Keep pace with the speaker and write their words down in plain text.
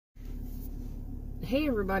Hey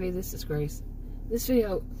everybody, this is Grace. This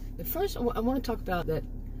video, first I want to talk about that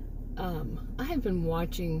I have been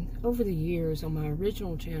watching over the years on my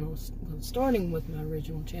original channel, starting with my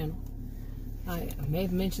original channel. I may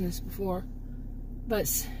have mentioned this before,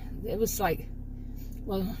 but it was like,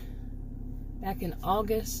 well, back in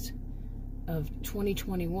August of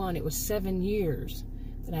 2021, it was 7 years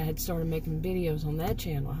that I had started making videos on that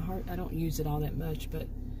channel. I don't use it all that much, but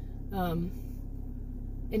and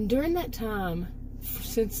during that time,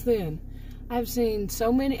 since then, I've seen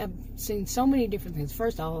so many different things.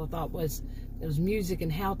 First, all I thought was it was music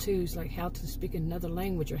and how-tos, like how to speak another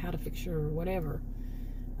language or how to fix your whatever.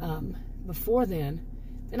 Before then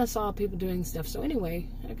I saw people doing stuff. So anyway,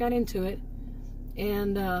 I got into it,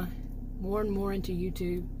 and more and more into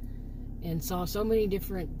YouTube, and saw so many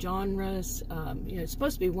different genres. You know, it's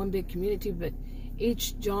supposed to be one big community, but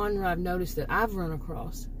each genre I've noticed that I've run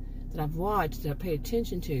across, that I've watched, that I pay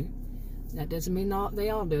attention to. That doesn't mean they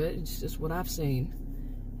all do it. It's just what I've seen.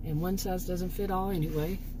 And one size doesn't fit all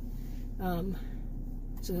anyway. So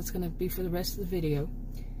that's going to be for the rest of the video.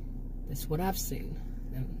 That's what I've seen.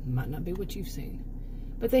 That might not be what you've seen.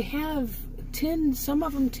 But they have, some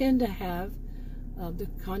of them tend to have, the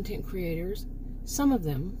content creators, some of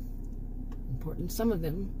them, important, some of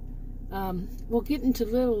them, will get into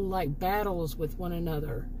little, like, battles with one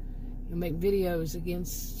another. You know, make videos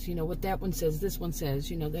against, you know, what that one says, this one says,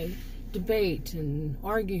 you know, they debate and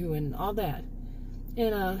argue and all that.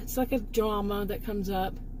 And it's like a drama that comes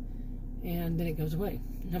up and then it goes away.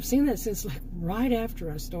 And I've seen that since, like, right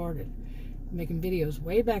after I started making videos,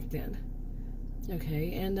 way back then.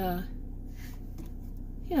 Okay, and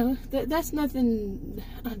you know, that's nothing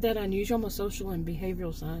that unusual. I'm a social and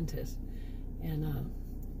behavioral scientist, and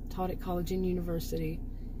taught at college and university,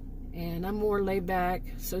 and I'm more laid back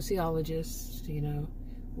sociologist, you know,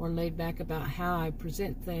 more laid back about how I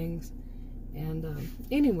present things. And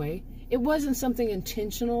anyway, it wasn't something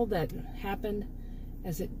intentional that happened,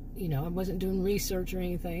 as it, you know, I wasn't doing research or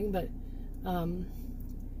anything, but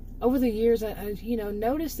over the years, I you know,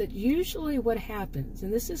 noticed that usually what happens,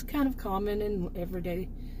 and this is kind of common in everyday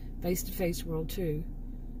face-to-face world too,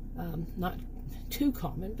 not too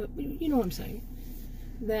common, but you know what I'm saying,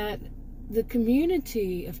 that the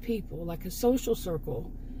community of people, like a social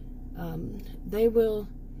circle, they will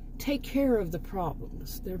take care of the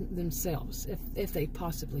problems themselves if they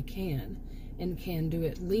possibly can, and can do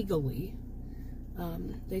it legally.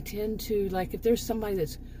 They tend to, like, if there's somebody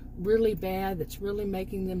that's really bad, that's really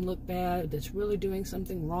making them look bad, that's really doing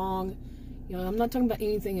something wrong, you know, I'm not talking about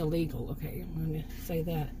anything illegal, okay, I'm going to say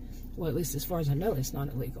that. Well, at least as far as I know, it's not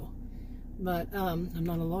illegal. But I'm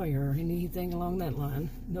not a lawyer or anything along that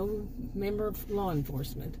line. No member of law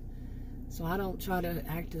enforcement. So I don't try to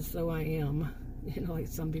act as though I am, you know, like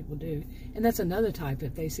some people do. And that's another type.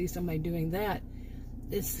 If they see somebody doing that,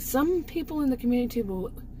 it's some people in the community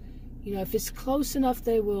will, you know, if it's close enough,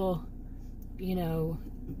 they will, you know,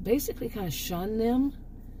 basically kind of shun them,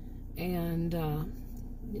 and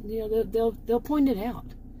you know, they'll point it out.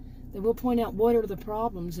 They will point out what are the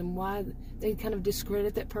problems and why they kind of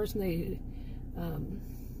discredit that person. They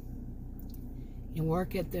you know,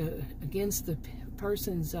 work at against the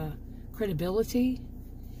person's credibility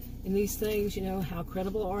in these things. You know, how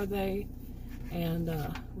credible are they, and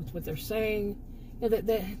with what they're saying. You know,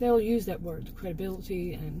 they'll use that word,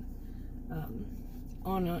 credibility, and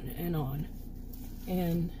on and on.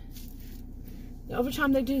 And over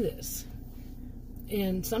time they do this.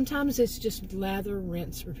 And sometimes it's just lather,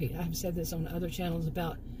 rinse, repeat. I've said this on other channels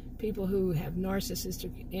about people who have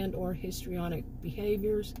narcissistic and or histrionic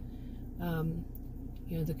behaviors. You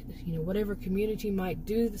know, whatever community might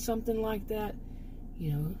do something like that,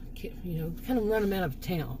 you know, kind of run them out of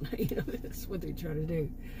town. You know, that's what they try to do,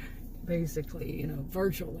 basically, you know,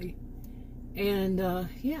 virtually. And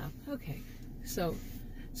yeah, okay. So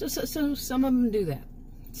some of them do that.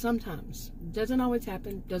 Sometimes. Doesn't always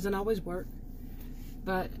happen. Doesn't always work.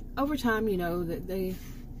 But over time, you know, that you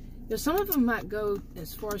know, some of them might go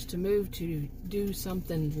as far as to move to do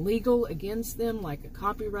something legal against them, like a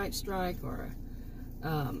copyright strike, or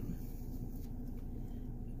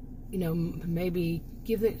you know, maybe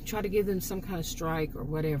try to give them some kind of strike or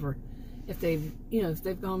whatever, if they've, you know, if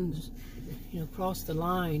they've gone, you know, crossed the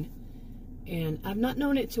line. And I've not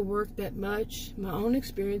known it to work that much. My own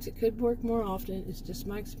experience, it could work more often. It's just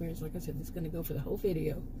my experience. Like I said, it's going to go for the whole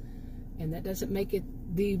video. And that doesn't make it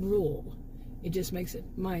the rule. It just makes it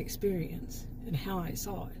my experience and how I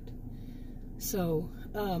saw it. So,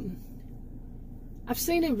 I've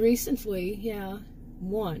seen it recently, yeah,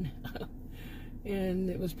 one. And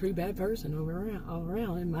it was a pretty bad person all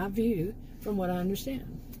around, in my view, from what I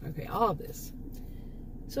understand. Okay, all of this.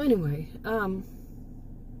 So anyway,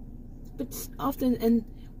 but often, and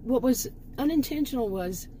what was unintentional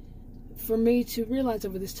was for me to realize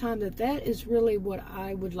over this time that that is really what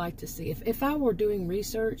I would like to see. If I were doing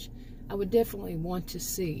research, I would definitely want to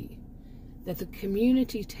see that the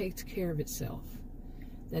community takes care of itself,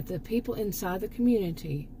 that the people inside the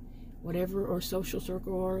community, whatever, or social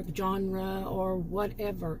circle or genre or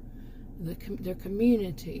whatever, their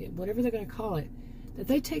community, whatever they're going to call it, that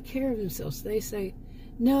they take care of themselves. They say,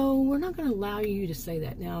 no, we're not going to allow you to say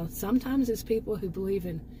that. Now, sometimes it's people who believe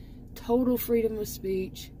in total freedom of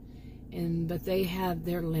speech, but they have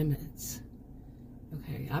their limits.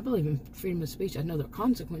 Okay, I believe in freedom of speech. I know there are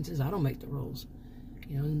consequences. I don't make the rules.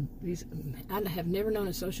 You know, and I have never known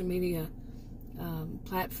a social media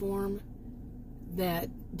platform that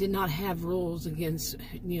did not have rules against,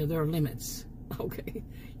 you know, there are limits. Okay,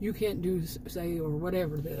 you can't do, say, or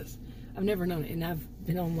whatever this. I've never known it, and I've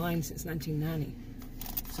been online since 1990.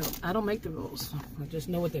 So I don't make the rules. I just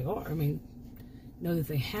know what they are. I mean, know that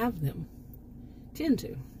they have them. Tend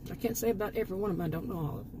to. I can't say about every one of them. I don't know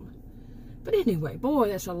all of them. But anyway, boy,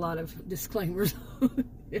 that's a lot of disclaimers.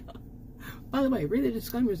 Yeah. By the way, read the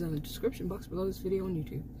disclaimers in the description box below this video on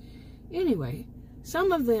YouTube. Anyway,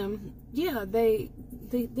 some of them, yeah, they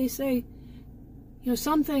say, you know,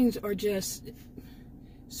 some things are just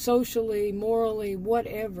socially, morally,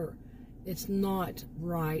 whatever. It's not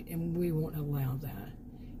right, and we won't allow that.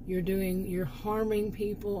 You're harming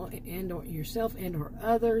people and or yourself and or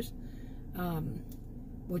others.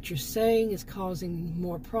 What you're saying is causing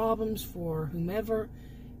more problems for whomever,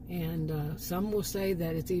 and some will say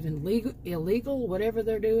that it's even illegal, whatever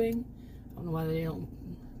they're doing. I don't know why they don't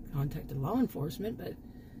contact the law enforcement, but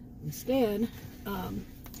instead,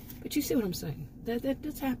 but you see what I'm saying.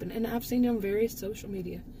 That's happened, and I've seen it on various social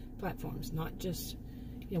media platforms, not just,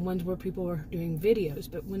 you know, ones where people are doing videos,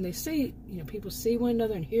 but when they see, you know, people see one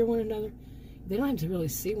another and hear one another, they don't have to really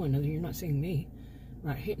see one another. You're not seeing me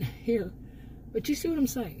right here. But you see what I'm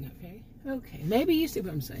saying, okay? Okay, maybe you see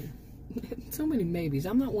what I'm saying. So many maybes.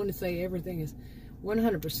 I'm not one to say everything is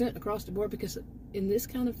 100% across the board, because in this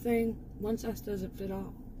kind of thing, one size doesn't fit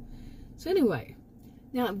all. So anyway,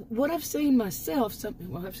 now what I've seen myself,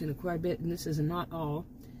 well, I've seen it quite a bit, and this is not all,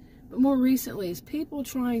 but more recently, is people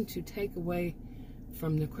trying to take away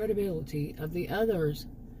from the credibility of the others,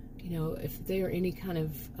 you know, if they are any kind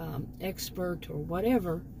of expert or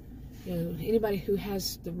whatever, you know, anybody who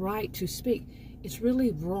has the right to speak. It's really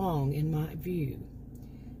wrong in my view.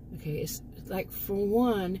 Okay, it's like, for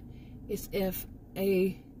one, it's if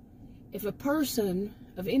a person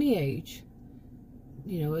of any age,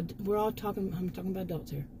 you know, I'm talking about adults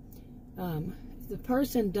here. If the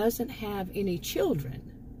person doesn't have any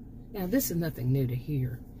children, now this is nothing new to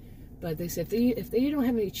hear, but they said if they don't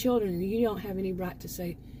have any children, you don't have any right to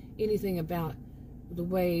say anything about the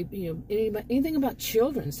way, you know, anything about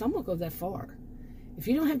children. Some will go that far. If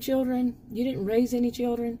you don't have children, you didn't raise any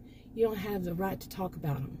children, you don't have the right to talk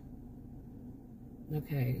about them.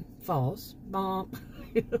 Okay, false. Bomb.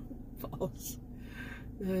 False.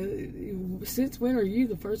 Since when are you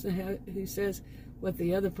the person who says what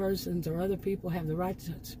the other persons or other people have the right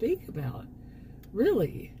to speak about?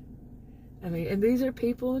 Really? I mean, and these are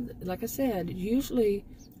people, like I said, usually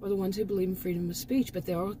are the ones who believe in freedom of speech, but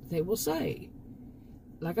they will say,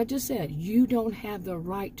 like I just said, you don't have the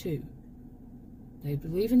right to. They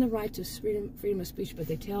believe in the right to freedom of speech, but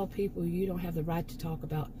they tell people you don't have the right to talk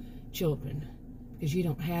about children because you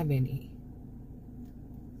don't have any.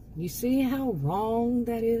 You see how wrong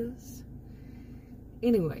that is?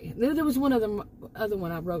 Anyway, there was one other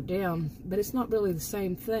one I wrote down, but it's not really the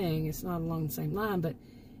same thing. It's not along the same line, but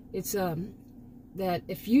it's that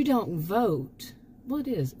if you don't vote, well, it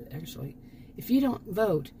is actually, if you don't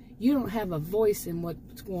vote, you don't have a voice in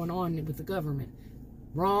what's going on with the government.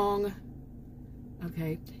 Wrong.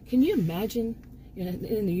 Okay. Can you imagine,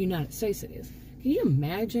 in the United States it is, can you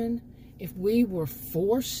imagine if we were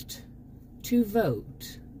forced to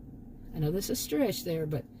vote? I know this is a stretch there,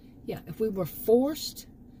 but yeah, if we were forced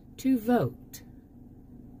to vote,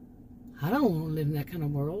 I don't want to live in that kind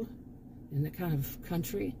of world, in that kind of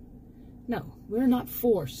country. No, we're not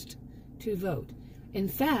forced to vote. In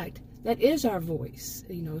fact, that is our voice,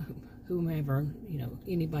 you know, whomever, you know,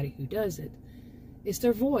 anybody who does it, it's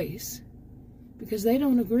their voice, because they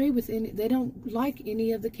don't agree with they don't like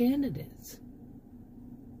any of the candidates.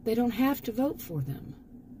 They don't have to vote for them.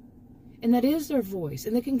 And that is their voice,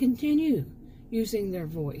 and they can continue using their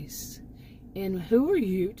voice. And who are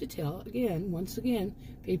you to tell, again, once again,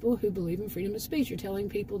 people who believe in freedom of speech? You're telling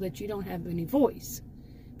people that you don't have any voice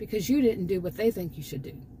because you didn't do what they think you should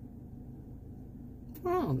do.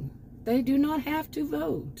 Wrong. They do not have to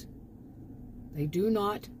vote. They do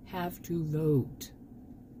not have to vote.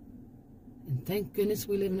 And thank goodness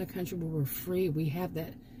we live in a country where we're free. We have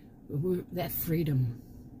that freedom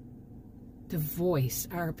to voice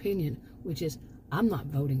our opinion, which is, I'm not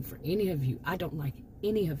voting for any of you. I don't like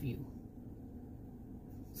any of you.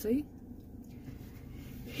 See?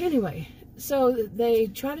 Anyway, so they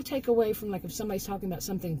try to take away from, like, if somebody's talking about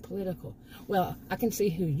something political. Well, I can see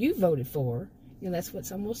who you voted for. You know, that's what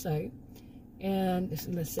some will say. And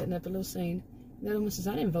they're setting up a little scene. The other one says,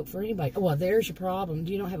 I didn't vote for anybody. Oh, well, there's your problem.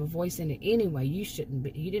 You don't have a voice in it anyway. You shouldn't be.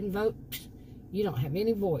 You didn't vote. You don't have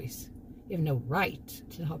any voice. You have no right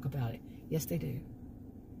to talk about it. Yes, they do.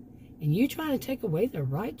 And you trying to take away their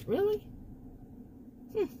rights? Really?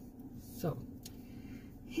 So,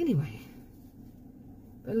 anyway.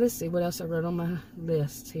 But let's see what else I wrote on my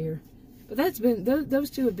list here. But that's been, those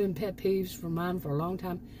two have been pet peeves for mine for a long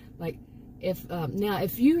time. Like, now,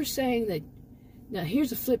 if you're saying that, now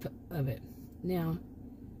here's a flip of it. Now,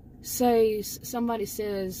 say somebody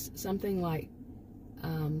says something like,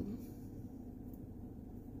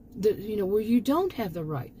 you know, where you don't have the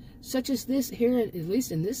right, such as this here, at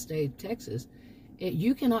least in this state, Texas,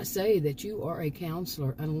 you cannot say that you are a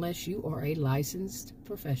counselor unless you are a licensed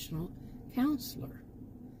professional counselor.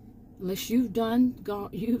 Unless you've done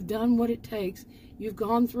what it takes, you've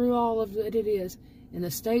gone through all of that it is, and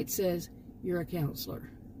the state says you're a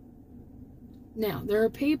counselor. Now, there are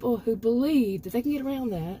people who believe that they can get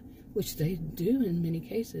around that, which they do in many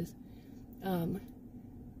cases,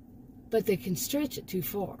 but they can stretch it too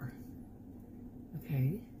far.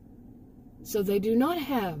 Okay? So they do not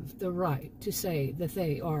have the right to say that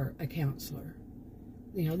they are a counselor.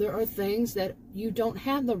 You know, there are things that you don't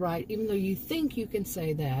have the right, even though you think you can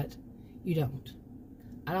say that, you don't.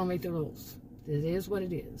 I don't make the rules. It is what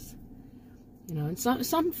it is. You know, and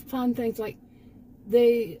some fun things like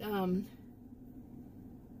they,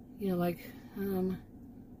 you know, like,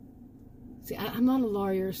 see, I'm not a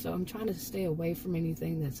lawyer, so I'm trying to stay away from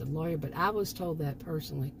anything that's a lawyer, but I was told that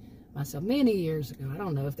personally myself many years ago. I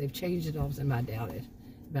don't know if they've changed it all, and I doubt it,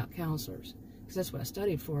 about counselors, because that's what I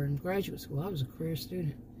studied for in graduate school. I was a career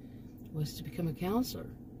student, was to become a counselor.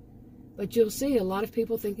 But you'll see a lot of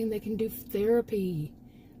people thinking they can do therapy,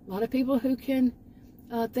 a lot of people who can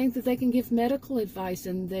think that they can give medical advice,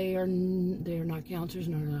 and they're not counselors,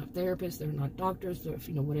 they're not therapists, they're not doctors, or,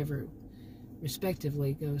 you know, whatever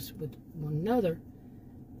respectively goes with one another,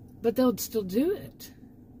 but they'll still do it,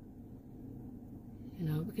 you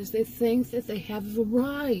know, because they think that they have the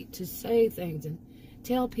right to say things and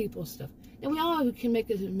tell people stuff. And we all can make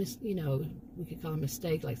a, you know, we could call a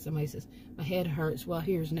mistake, like somebody says, my head hurts, well,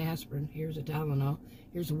 here's an aspirin, here's a Tylenol,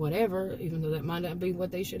 here's a whatever, even though that might not be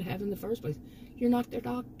what they should have in the first place. You're not their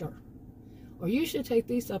doctor. Or you should take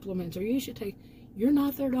these supplements, or you should take, you're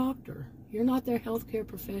not their doctor. You're not their healthcare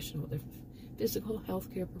professional, their physical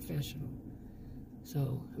healthcare professional.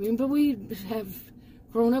 So, I mean, but we have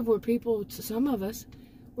grown up where people, to some of us,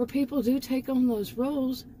 where people do take on those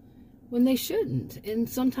roles when they shouldn't. And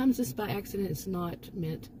sometimes it's by accident, it's not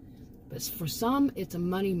meant. But for some, it's a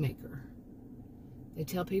money maker. They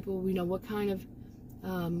tell people, you know, what kind of,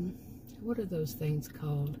 what are those things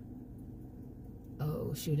called?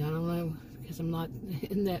 Oh, shoot, I don't know, because I'm not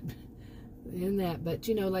in that, but,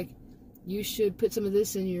 you know, like, you should put some of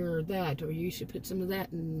this in your that, or you should put some of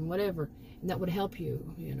that in whatever, and that would help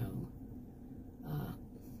you, you know.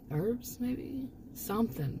 Herbs, maybe?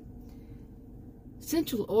 Something.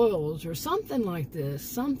 Essential oils, or something like this,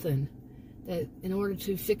 something that in order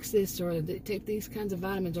to fix this, or take these kinds of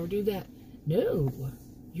vitamins, or do that. No,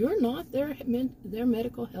 you're not their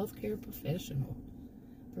medical health care professional,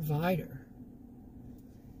 provider.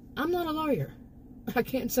 I'm not a lawyer. I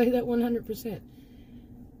can't say that 100%.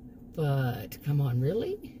 But, come on,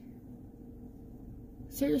 really?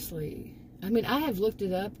 Seriously. I mean, I have looked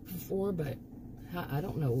it up before, but I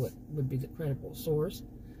don't know what would be the credible source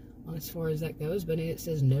as far as that goes, but it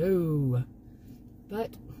says no.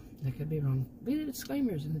 But, I could be wrong. Read the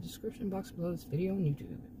disclaimers in the description box below this video on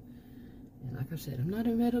YouTube. And like I said, I'm not a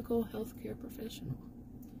medical healthcare professional.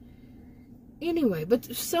 Anyway, but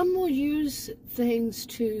some will use things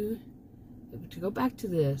to go back to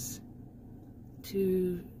this,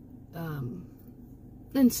 to,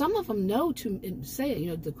 and some of them know to say it, you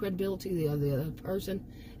know, the credibility of the other person,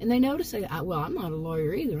 and they know to say, well, I'm not a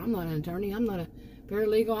lawyer either, I'm not an attorney, I'm not a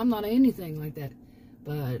paralegal, I'm not anything like that,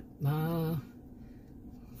 but,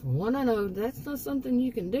 for one I know, that's not something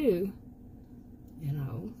you can do, you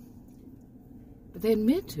know, but they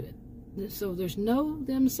admit to it. So there's no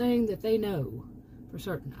them saying that they know for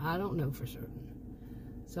certain. I don't know for certain.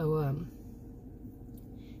 So,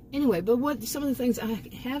 anyway, but what some of the things I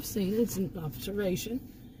have seen, it's an observation.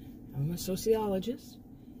 I'm a sociologist.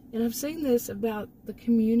 And I've seen this about the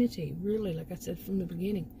community, really, like I said from the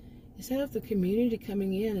beginning. Instead of the community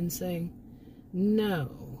coming in and saying,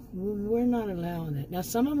 no, we're not allowing that. Now,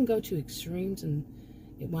 some of them go to extremes, and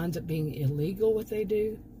it winds up being illegal what they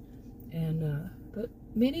do. And but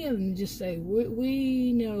many of them just say,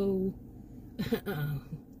 we know,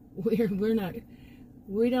 we're not,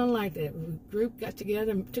 we don't like that. The group got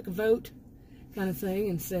together and took a vote kind of thing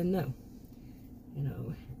and said no. You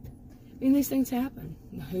know, I mean, these things happen.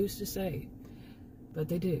 Who's to say? But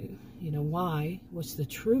they do. You know, why? What's the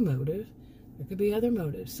true motive? There could be other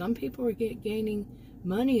motives. Some people are gaining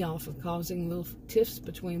money off of causing little tiffs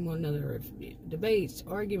between one another, debates,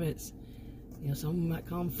 arguments. You know, some might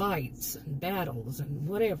call them fights and battles and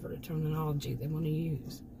whatever terminology they want to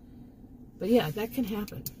use. But yeah, that can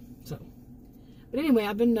happen. So, but anyway,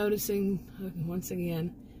 I've been noticing, once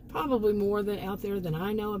again, probably more than out there than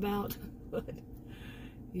I know about. But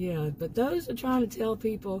yeah, but those are trying to tell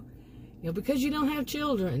people, you know, because you don't have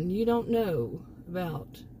children, you don't know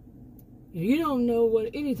about, you don't know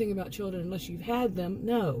anything about children unless you've had them.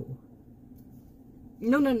 No.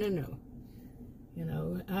 No, no, no, no. You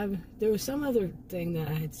know, there was some other thing that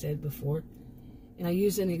I had said before, and I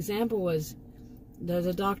used an example was, does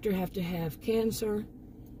a doctor have to have cancer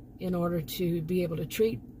in order to be able to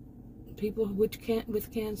treat people with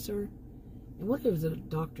cancer? And what are the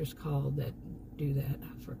doctors called that do that?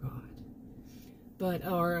 I forgot. But,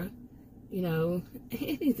 or, you know,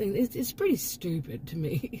 anything, it's pretty stupid to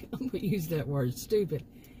me. I'm going to use that word, stupid,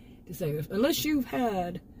 to say, unless you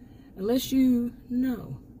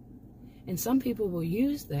know. And some people will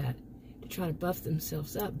use that to try to buff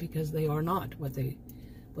themselves up because they are not what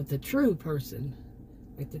the true person,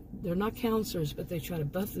 like they're not counselors, but they try to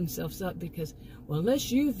buff themselves up because, well,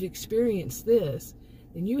 unless you've experienced this,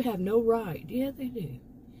 then you have no right. Yeah, they do.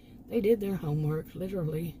 They did their homework,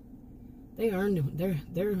 literally. They earned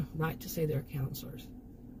their right to say they're counselors.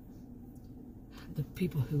 The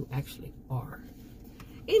people who actually are.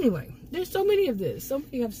 Anyway, there's so many of this. So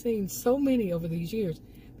many, I've seen so many over these years.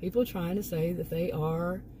 People trying to say that they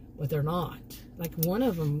are what they're not. Like one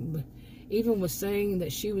of them even was saying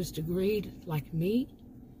that she was degreed like me.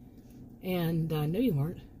 And no, you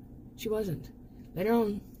weren't. She wasn't. Later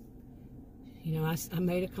on, you know, I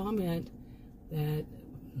made a comment that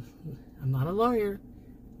I'm not a lawyer,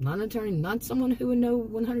 I'm not an attorney, not someone who would know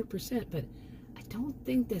 100%, but I don't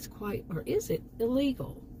think that's quite, or is it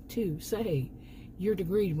illegal to say you're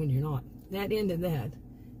degreed when you're not? That ended that.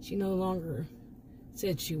 She no longer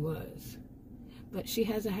said she was. But she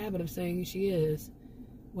has a habit of saying she is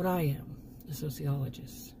what I am, a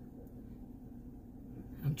sociologist.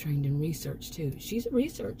 I'm trained in research too. She's a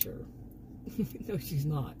researcher. No, she's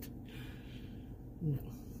not. No.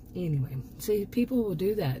 Anyway, see, people will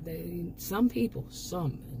do that. Some people,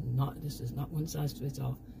 this is not one size fits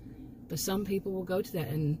all, but some people will go to that,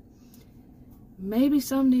 and maybe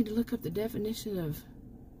some need to look up the definition of,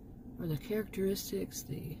 or the characteristics,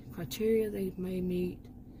 the criteria they may meet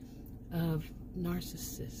of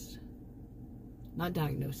narcissists. Not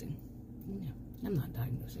diagnosing. No, I'm not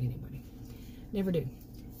diagnosing anybody. Never do.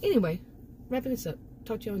 Anyway, wrapping this up.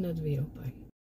 Talk to you on another video. Bye.